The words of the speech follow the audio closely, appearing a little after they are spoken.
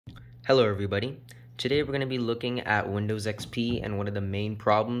Hello everybody. Today we're going to be looking at Windows XP, and one of the main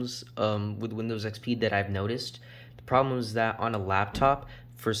problems with Windows XP that I've noticed. The problem is that on a laptop,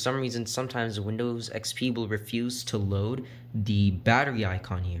 for some reason, sometimes Windows XP will refuse to load the battery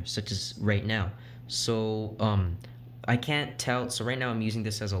icon here, such as right now. So I can't tell. So right now I'm using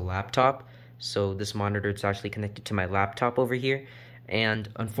this as a laptop. So this monitor is actually connected to my laptop over here. And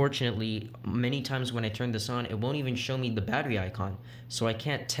unfortunately, many times when I turn this on, it won't even show me the battery icon. So I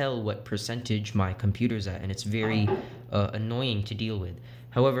can't tell what percentage my computer's at, and it's very annoying to deal with.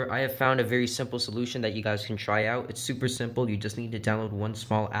 However, I have found a very simple solution that you guys can try out. It's super simple. You just need to download one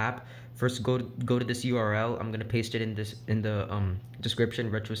small app. First, go to this URL. I'm gonna paste it in the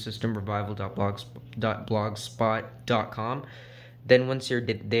description: retrosystemrevival.blogspot.com. Then once you're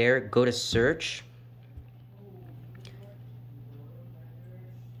there, go to search.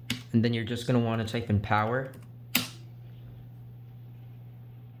 And then you're just going to want to type in power.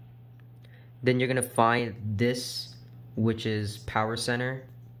 Then you're going to find this, which is Power Center.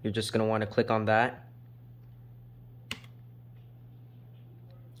 You're just going to want to click on that.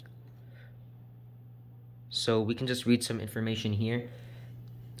 So we can just read some information here.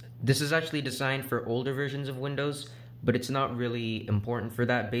 This is actually designed for older versions of Windows, but it's not really important for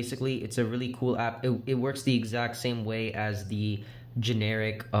that. Basically, it's a really cool app. It works the exact same way as the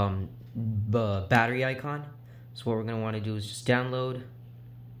generic battery icon. So what we're going to want to do is just download.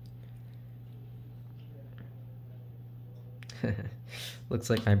 Looks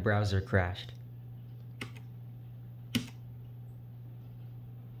like my browser crashed.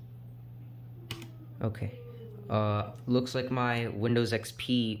 Okay. Looks like my Windows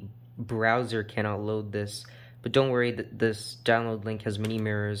XP browser cannot load this, but don't worry, this download link has many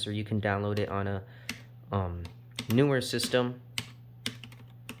mirrors, or you can download it on a newer system.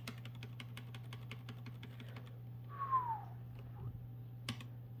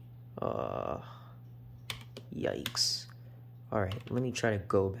 Yikes. Alright, let me try to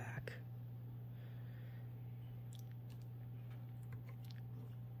go back.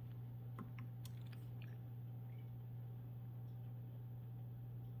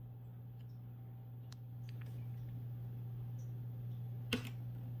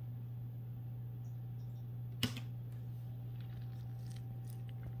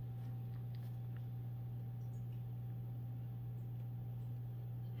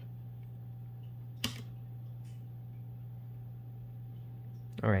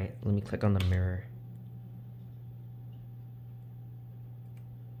 Alright, let me click on the mirror.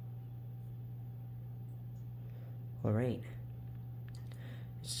 Alright.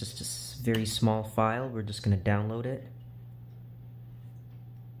 It's just a very small file. We're just going to download it.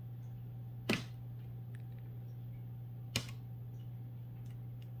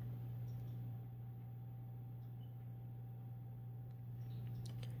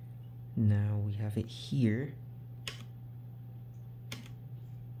 Now we have it here.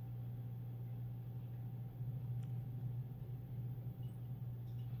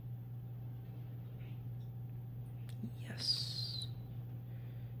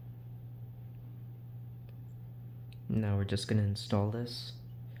 Now we're just going to install this.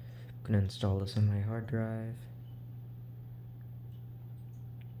 I'm going to install this on my hard drive.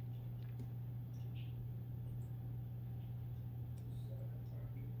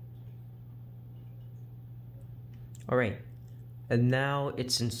 Alright, and now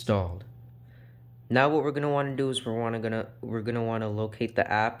it's installed. Now what we're going to want to do is we're going to want to locate the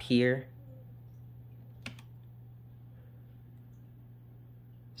app here.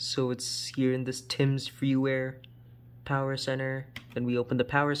 So it's here in this Tim's Freeware Power Center. Then we open the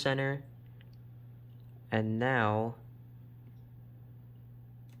Power Center, and now,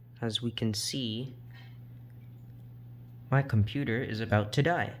 as we can see, my computer is about to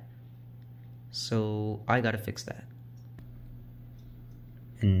die. So I gotta fix that.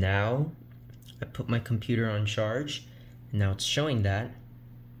 And now I put my computer on charge, and now it's showing that.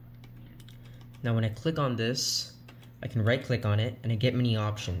 Now when I click on this, I can right click on it and I get many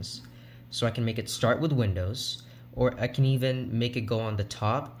options. So I can make it start with Windows, or I can even make it go on the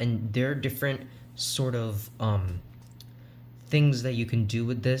top, and there are different sort of things that you can do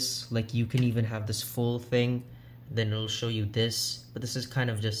with this. Like you can even have this full thing, then it'll show you this, but this is kind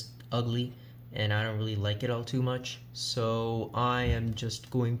of just ugly and I don't really like it all too much, so I am just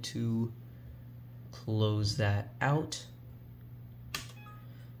going to close that out.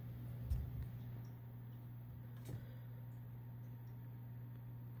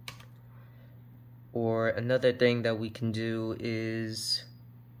 Or another thing that we can do is,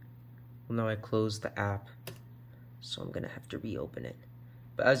 well, now I closed the app, so I'm gonna have to reopen it.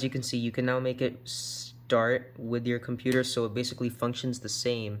 But as you can see, you can now make it start with your computer, so it basically functions the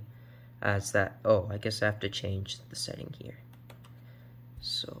same as that. Oh, I guess I have to change the setting here.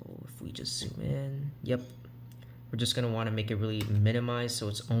 So if we just zoom in, yep, we're just gonna want to make it really minimized so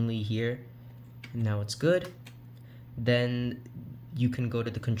it's only here. And now it's good. Then you can go to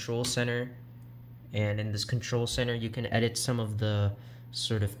the control center, and in this control center you can edit some of the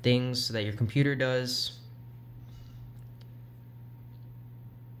sort of things that your computer does.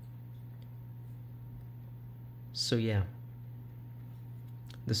 So yeah,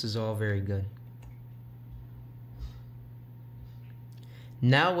 this is all very good.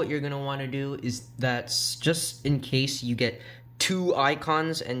 Now what you're going to want to do is that's just in case you get two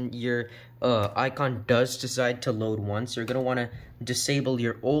icons and your icon does decide to load once, you're going to want to disable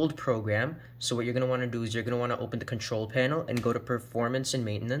your old program. So what you're going to want to do is you're going to want to open the control panel and go to performance and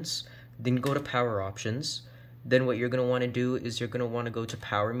maintenance, then go to power options. Then what you're going to want to do is you're going to want to go to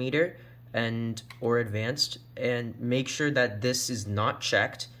power meter and or advanced and make sure that this is not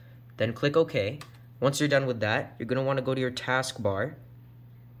checked. Then click OK. Once you're done with that, you're going to want to go to your taskbar.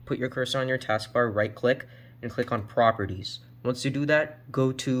 Put your cursor on your taskbar, right click, and click on properties. Once you do that,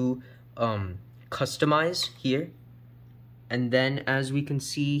 go to customize here. And then as we can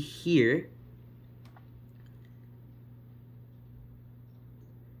see here,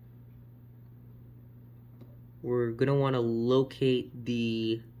 we're gonna wanna locate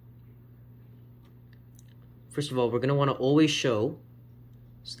the, first of all, we're gonna wanna always show,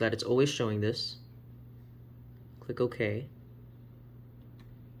 so that it's always showing this. Click OK.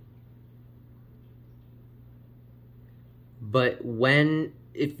 But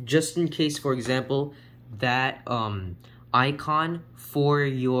if just in case, for example, that icon for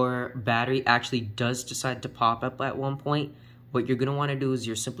your battery actually does decide to pop up at one point, what you're gonna wanna do is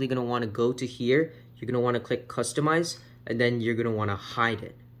you're simply gonna wanna go to here, you're gonna wanna click customize, and then you're gonna wanna hide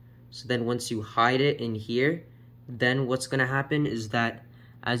it. So then once you hide it in here, then what's gonna happen is that,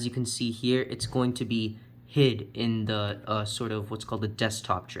 as you can see here, it's going to be hid in the sort of what's called the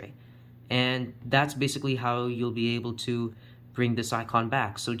desktop tray. And that's basically how you'll be able to bring this icon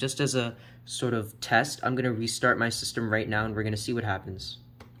back. So just as a sort of test, I'm gonna restart my system right now and we're gonna see what happens.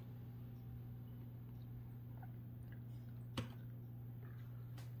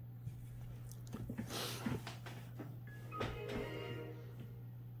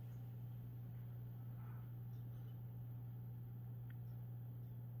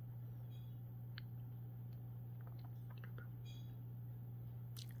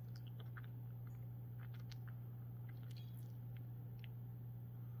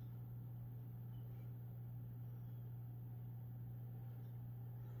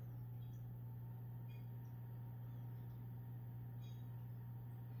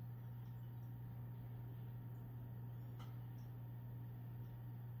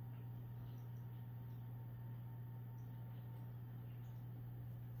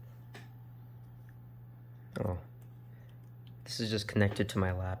 Oh, this is just connected to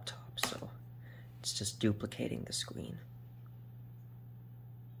my laptop, so it's just duplicating the screen.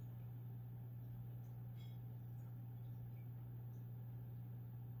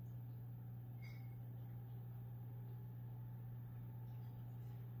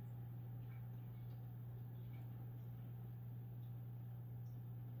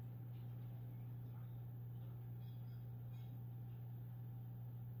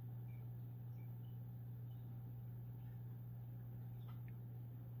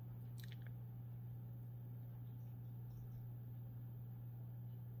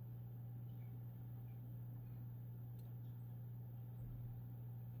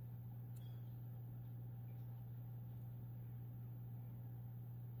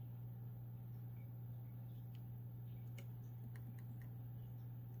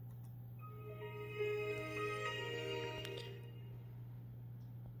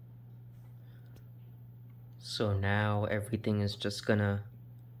 So now everything is just gonna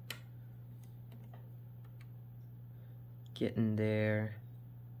get in there.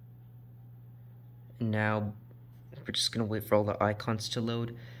 And now we're just gonna wait for all the icons to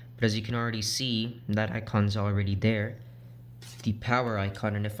load. But as you can already see, that icon's already there. The power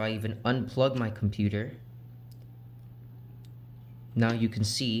icon, and if I even unplug my computer, now you can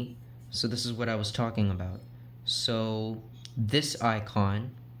see, so this is what I was talking about. So this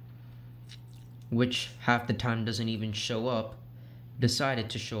icon, which half the time doesn't even show up, decided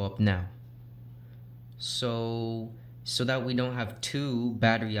to show up now. So that we don't have two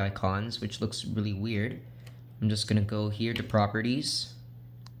battery icons, which looks really weird, I'm just gonna go here to properties.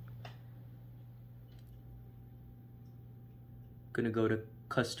 Gonna go to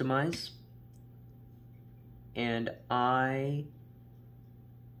customize, and I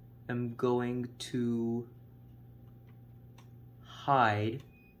am going to hide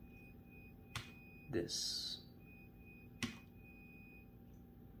this.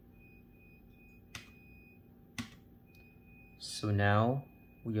 So now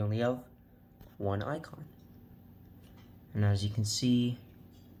we only have one icon. And as you can see,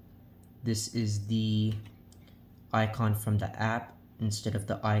 this is the icon from the app instead of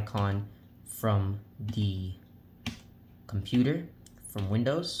the icon from the computer, from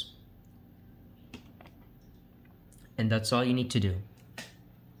Windows. And that's all you need to do.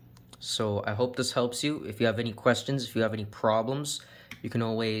 So I hope this helps you. If you have any questions, if you have any problems, you can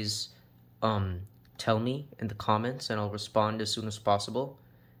always tell me in the comments and I'll respond as soon as possible.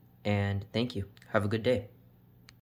 And thank you. Have a good day.